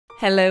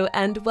Hello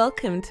and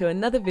welcome to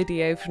another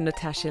video from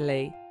Natasha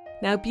Lee.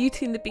 Now,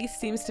 Beauty and the Beast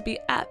seems to be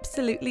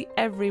absolutely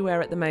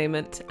everywhere at the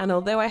moment, and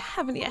although I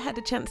haven't yet had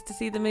a chance to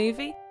see the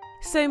movie,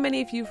 so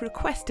many of you have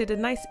requested a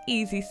nice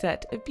easy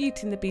set of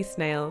Beauty and the Beast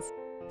nails.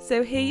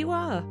 So here you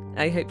are.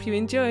 I hope you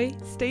enjoy.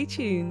 Stay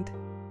tuned.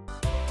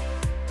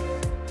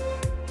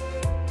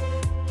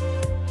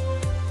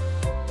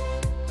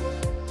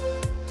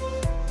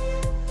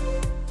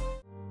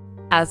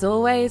 As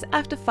always,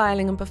 after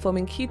filing and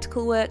performing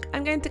cuticle work,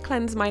 I'm going to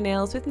cleanse my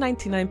nails with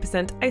 99%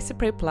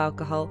 isopropyl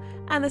alcohol,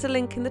 and there's a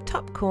link in the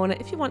top corner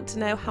if you want to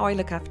know how I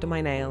look after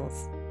my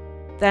nails.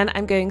 Then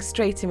I'm going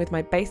straight in with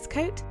my base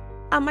coat,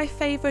 and my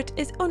favourite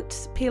is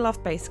Unt's Peel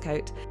Off Base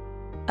Coat.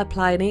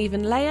 Apply an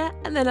even layer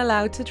and then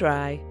allow to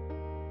dry.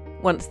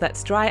 Once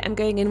that's dry, I'm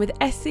going in with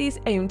Essie's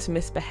Aim to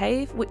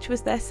Misbehave, which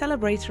was their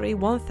celebratory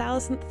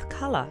 1000th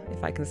colour,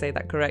 if I can say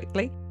that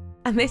correctly.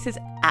 And this is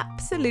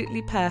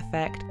absolutely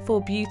perfect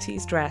for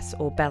Beauty's dress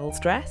or Belle's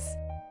dress.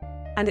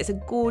 And it's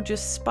a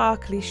gorgeous,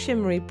 sparkly,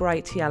 shimmery,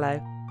 bright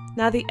yellow.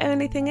 Now the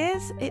only thing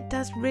is, it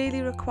does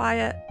really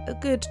require a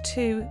good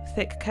 2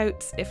 thick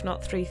coats, if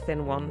not 3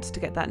 thin ones, to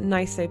get that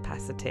nice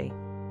opacity.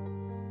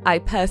 I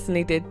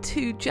personally did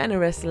 2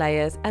 generous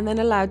layers and then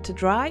allowed to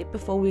dry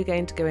before we're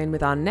going to go in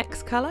with our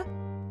next colour.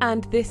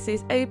 And this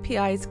is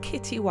OPI's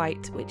Kitty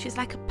White, which is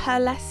like a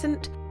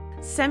pearlescent,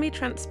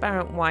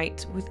 semi-transparent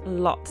white with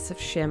lots of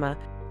shimmer,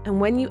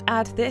 and when you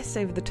add this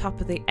over the top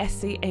of the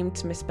Essie Aim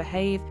to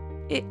Misbehave,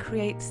 it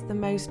creates the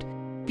most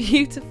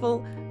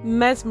beautiful,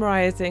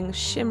 mesmerising,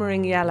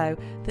 shimmering yellow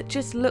that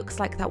just looks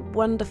like that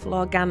wonderful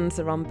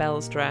organza on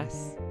Belle's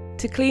dress.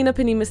 To clean up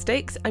any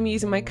mistakes, I'm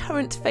using my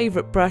current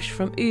favourite brush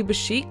from Uber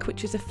Chic,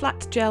 which is a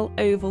flat gel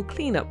oval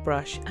cleanup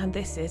brush, and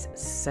this is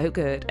so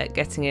good at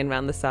getting in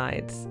around the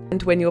sides.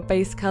 And when your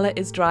base colour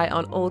is dry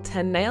on all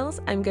 10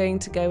 nails, I'm going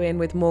to go in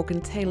with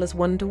Morgan Taylor's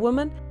Wonder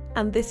Woman,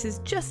 and this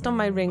is just on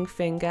my ring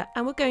finger,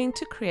 and we're going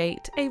to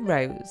create a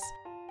rose.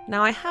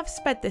 Now I have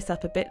sped this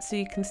up a bit so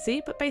you can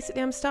see, but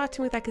basically I'm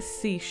starting with like a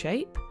C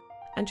shape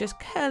and just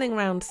curling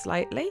around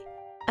slightly.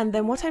 And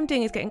then what I'm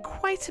doing is getting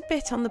quite a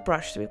bit on the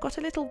brush, so we've got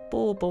a little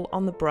bauble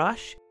on the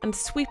brush and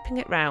sweeping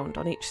it round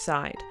on each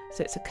side.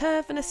 So it's a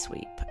curve and a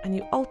sweep, and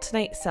you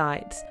alternate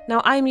sides. Now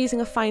I'm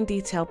using a fine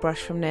detail brush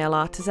from Nail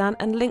Artisan,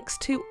 and links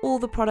to all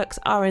the products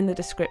are in the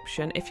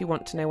description if you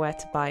want to know where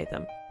to buy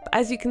them. But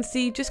as you can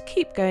see, just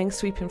keep going,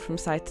 sweeping from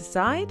side to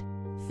side.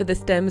 For the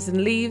stems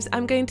and leaves,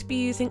 I'm going to be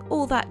using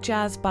All That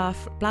Jazz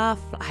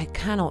I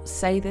cannot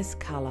say this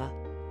colour,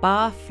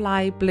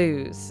 Barfly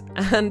Blues,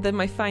 and then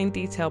my fine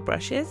detail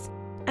brushes.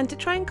 And to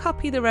try and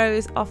copy the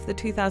rose off the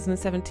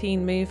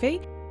 2017 movie,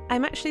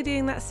 I'm actually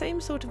doing that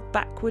same sort of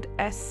backward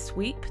S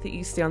sweep that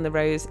you see on the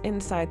rose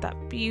inside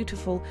that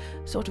beautiful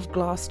sort of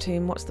glass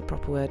tomb. What's the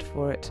proper word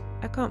for it?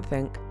 I can't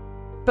think.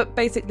 But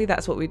basically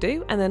that's what we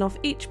do, and then off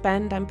each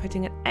bend I'm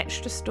putting an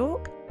extra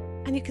stalk,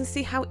 and you can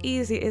see how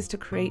easy it is to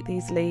create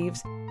these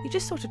leaves. You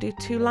just sort of do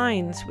 2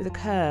 lines with a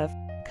curve.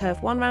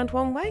 Curve one round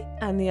one way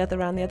and the other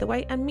round the other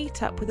way, and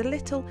meet up with a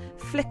little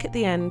flick at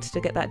the end to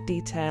get that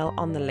detail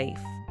on the leaf.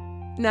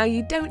 Now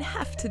you don't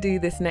have to do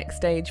this next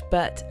stage,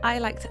 but I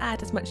like to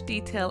add as much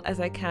detail as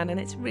I can, and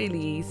it's really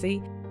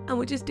easy. And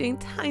we're just doing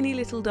tiny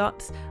little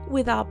dots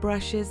with our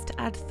brushes to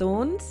add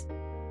thorns.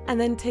 And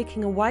then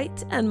taking a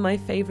white, and my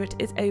favourite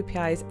is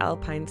OPI's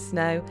Alpine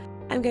Snow,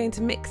 I'm going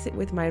to mix it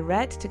with my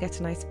red to get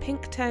a nice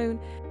pink tone,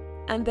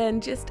 and then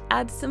just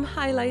add some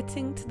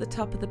highlighting to the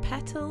top of the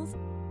petals.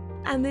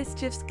 And this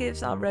just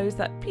gives our rose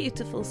that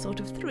beautiful sort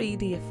of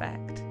 3D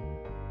effect.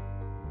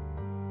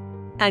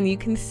 And you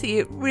can see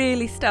it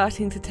really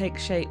starting to take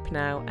shape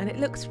now, and it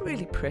looks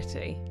really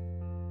pretty.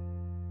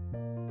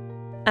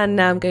 And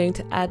now I'm going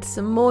to add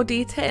some more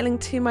detailing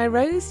to my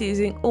rose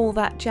using All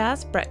That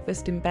Jazz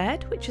Breakfast in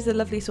Bed, which is a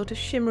lovely sort of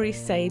shimmery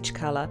sage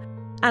colour.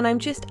 And I'm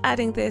just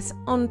adding this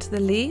onto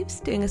the leaves,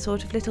 doing a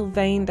sort of little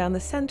vein down the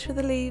centre of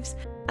the leaves,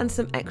 and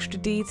some extra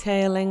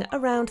detailing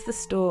around the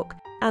stalk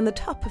and the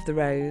top of the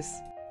rose.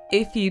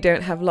 If you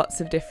don't have lots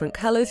of different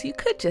colours, you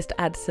could just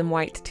add some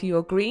white to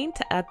your green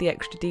to add the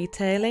extra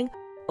detailing.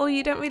 Or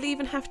you don't really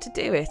even have to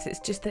do it, it's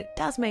just that it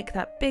does make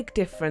that big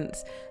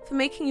difference for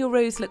making your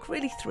rose look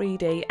really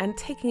 3D and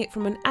taking it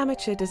from an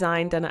amateur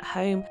design done at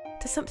home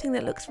to something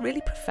that looks really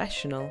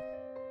professional.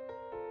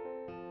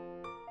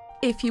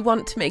 If you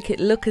want to make it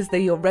look as though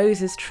your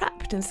rose is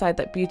trapped inside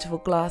that beautiful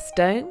glass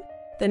dome,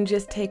 then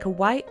just take a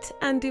white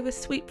and do a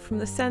sweep from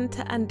the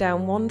centre and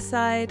down one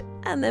side,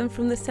 and then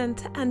from the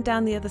centre and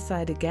down the other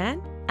side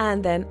again,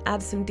 and then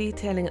add some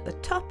detailing at the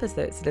top as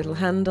though it's a little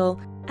handle,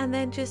 and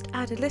then just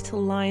add a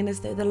little line as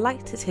though the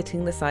light is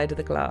hitting the side of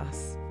the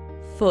glass.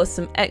 For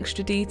some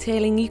extra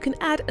detailing, you can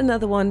add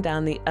another one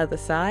down the other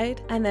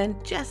side, and then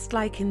just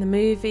like in the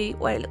movie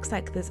where it looks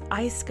like there's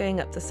ice going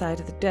up the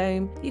side of the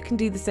dome, you can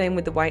do the same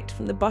with the white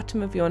from the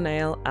bottom of your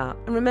nail up.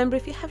 And remember,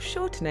 if you have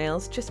shorter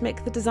nails, just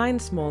make the design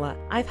smaller.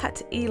 I've had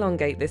to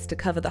elongate this to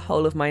cover the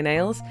whole of my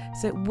nails,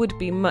 so it would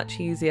be much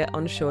easier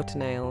on shorter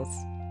nails.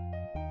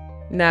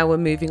 Now we're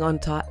moving on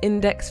to our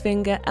index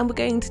finger and we're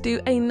going to do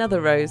another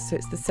rose, so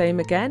it's the same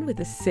again with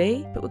a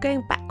C, but we're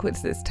going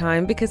backwards this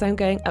time because I'm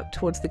going up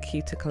towards the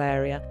cuticle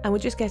area, and we're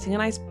just getting a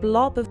nice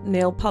blob of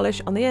nail polish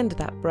on the end of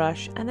that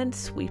brush and then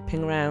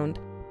sweeping round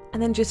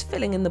and then just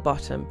filling in the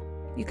bottom.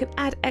 You can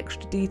add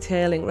extra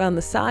detailing around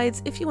the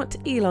sides if you want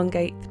to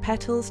elongate the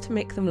petals to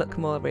make them look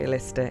more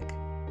realistic.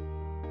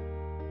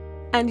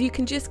 And you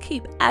can just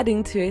keep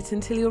adding to it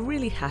until you're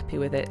really happy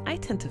with it. I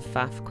tend to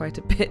faff quite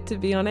a bit, to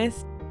be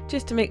honest,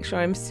 just to make sure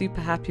I'm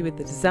super happy with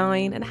the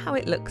design and how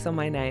it looks on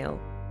my nail.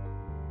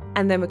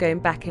 And then we're going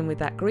back in with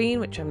that green,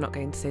 which I'm not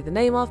going to say the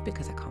name of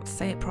because I can't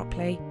say it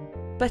properly,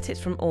 but it's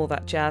from All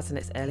That Jazz and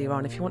it's earlier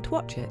on if you want to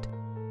watch it.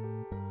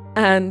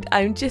 And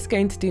I'm just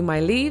going to do my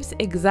leaves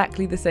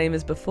exactly the same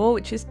as before,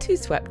 which is 2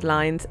 swept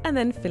lines and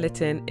then fill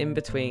it in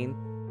between.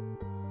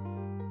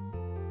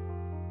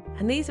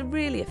 And these are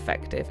really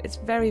effective. It's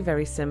very,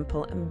 very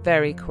simple and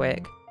very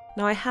quick.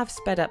 Now I have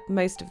sped up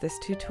most of this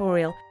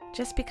tutorial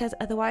just because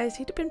otherwise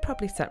you'd have been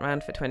probably sat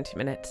around for 20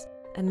 minutes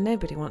and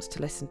nobody wants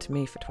to listen to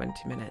me for 20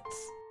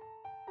 minutes.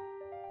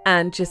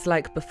 And just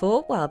like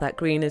before, while that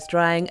green is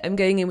drying, I'm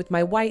going in with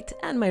my white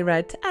and my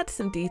red to add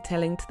some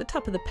detailing to the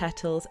top of the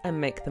petals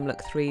and make them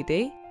look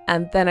 3D.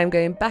 And then I'm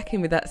going back in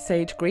with that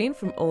sage green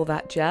from All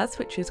That Jazz,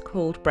 which is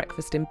called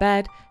Breakfast in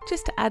Bed,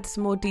 just to add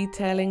some more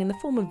detailing in the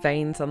form of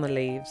veins on the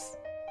leaves.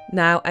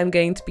 Now I'm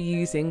going to be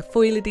using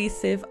foil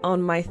adhesive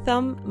on my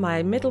thumb,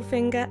 my middle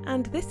finger,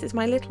 and this is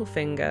my little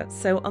finger.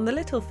 So on the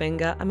little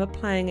finger I'm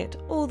applying it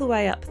all the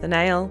way up the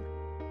nail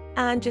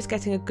and just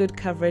getting a good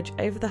coverage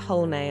over the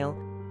whole nail.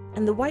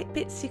 And the white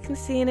bits you can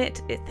see in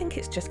it, I think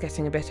it's just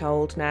getting a bit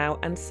old now,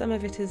 and some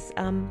of it is,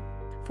 for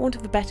want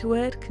of a better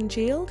word,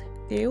 congealed.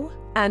 Ew.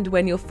 And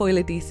when your foil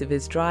adhesive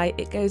is dry,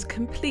 it goes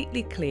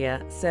completely clear.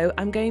 So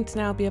I'm going to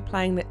now be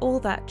applying the All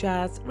That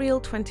Jazz Real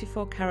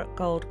 24 Karat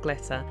Gold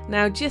Glitter.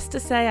 Now just to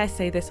say, I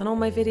say this on all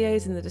my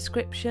videos in the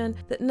description,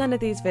 that none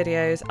of these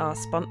videos are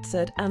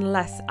sponsored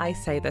unless I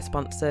say they're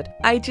sponsored.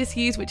 I just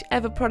use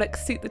whichever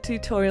products suit the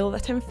tutorial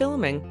that I'm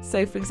filming.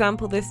 So for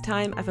example, this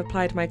time I've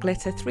applied my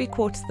glitter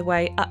 3/4 of the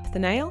way up the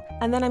nail,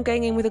 and then I'm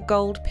going in with a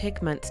gold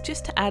pigment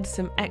just to add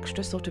some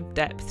extra sort of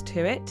depth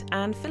to it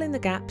and fill in the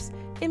gaps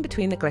in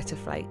between the glitter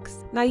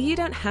flakes. Now you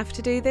don't have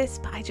to do this,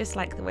 but I just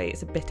like the way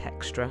it's a bit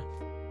extra.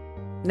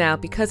 Now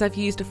because I've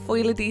used a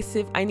foil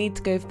adhesive, I need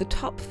to go over the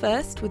top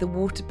first with a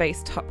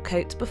water-based top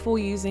coat before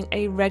using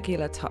a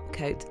regular top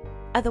coat.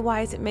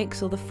 Otherwise it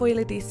makes all the foil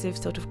adhesive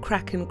sort of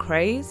crack and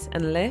craze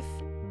and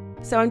lift.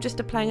 So I'm just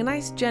applying a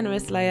nice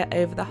generous layer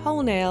over the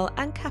whole nail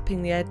and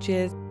capping the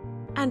edges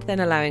and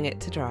then allowing it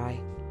to dry.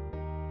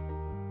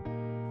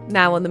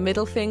 Now on the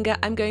middle finger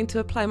I'm going to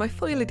apply my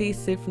foil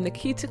adhesive from the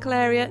cuticle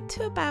area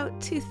to about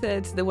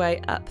 2/3 of the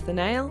way up the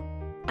nail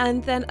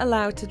and then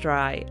allow it to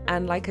dry.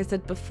 And like I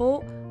said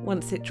before,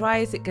 once it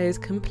dries it goes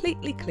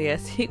completely clear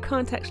so you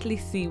can't actually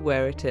see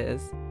where it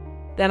is.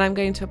 Then I'm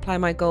going to apply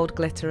my gold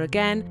glitter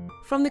again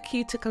from the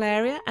cuticle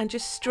area and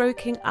just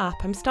stroking up.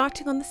 I'm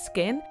starting on the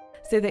skin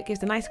so that it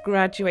gives a nice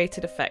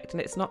graduated effect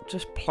and it's not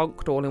just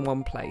plonked all in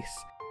one place.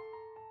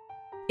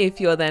 If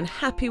you're then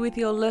happy with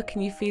your look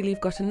and you feel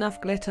you've got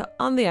enough glitter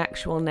on the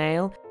actual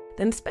nail,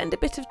 then spend a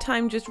bit of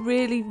time just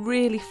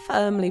really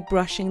firmly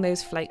brushing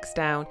those flakes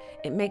down.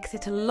 It makes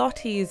it a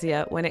lot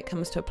easier when it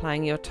comes to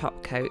applying your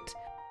top coat.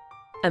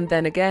 And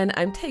then again,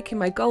 I'm taking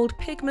my gold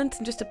pigment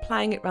and just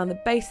applying it around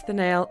the base of the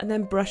nail and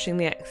then brushing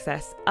the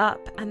excess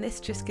up, and this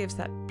just gives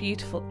that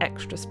beautiful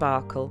extra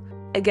sparkle.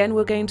 Again,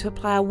 we're going to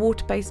apply our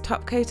water-based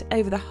top coat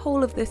over the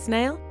whole of this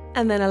nail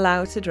and then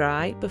allow it to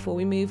dry before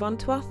we move on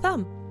to our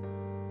thumb.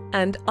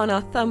 And on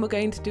our thumb we're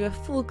going to do a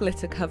full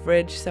glitter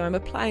coverage, so I'm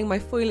applying my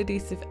foil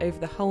adhesive over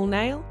the whole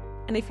nail,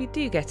 and if you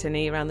do get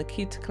any around the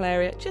cuticle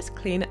area, just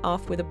clean it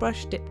off with a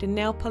brush dipped in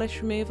nail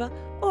polish remover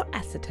or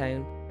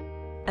acetone.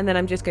 And then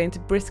I'm just going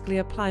to briskly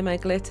apply my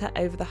glitter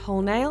over the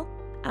whole nail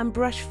and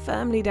brush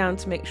firmly down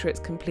to make sure it's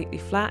completely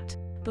flat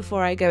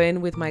before I go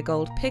in with my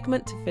gold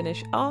pigment to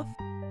finish off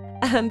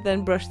and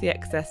then brush the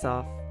excess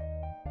off.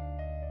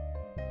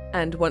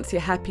 And once you're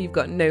happy you've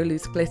got no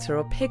loose glitter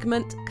or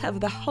pigment, cover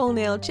the whole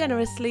nail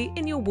generously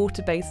in your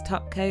water-based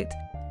top coat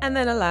and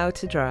then allow it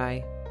to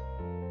dry.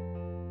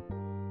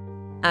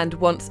 And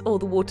once all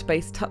the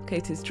water-based top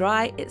coat is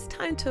dry, it's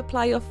time to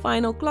apply your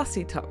final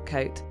glossy top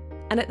coat.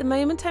 And at the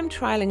moment I'm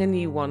trialling a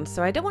new one,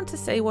 so I don't want to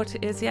say what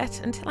it is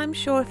yet until I'm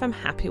sure if I'm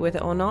happy with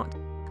it or not.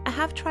 I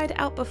have tried it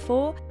out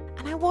before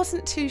and I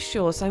wasn't too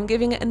sure, so I'm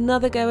giving it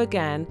another go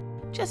again,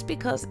 just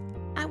because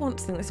I want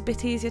something that's a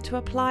bit easier to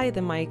apply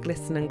than my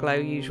Glisten and Glow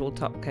usual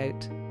top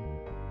coat.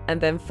 And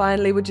then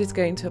finally we're just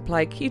going to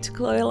apply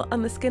cuticle oil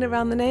on the skin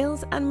around the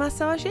nails and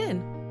massage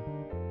in.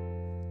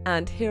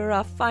 And here are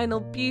our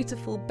final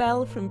beautiful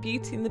Belle from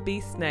Beauty and the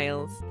Beast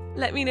nails.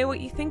 Let me know what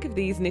you think of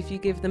these and if you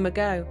give them a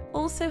go.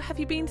 Also, have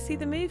you been to see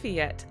the movie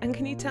yet? And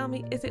can you tell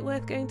me, is it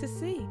worth going to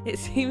see? It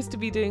seems to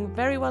be doing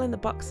very well in the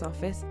box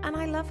office and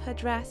I love her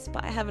dress,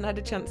 but I haven't had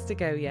a chance to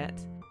go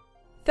yet.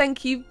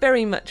 Thank you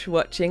very much for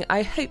watching.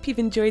 I hope you've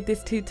enjoyed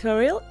this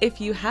tutorial. If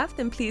you have,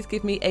 then please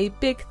give me a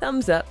big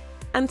thumbs up.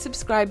 and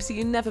subscribe so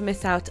you never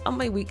miss out on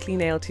my weekly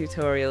nail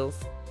tutorials.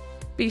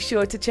 Be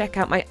sure to check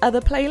out my other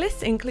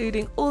playlists,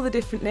 including all the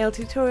different nail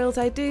tutorials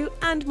I do,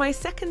 and my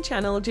second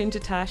channel, Ginger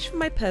Tash, for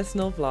my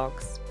personal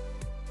vlogs.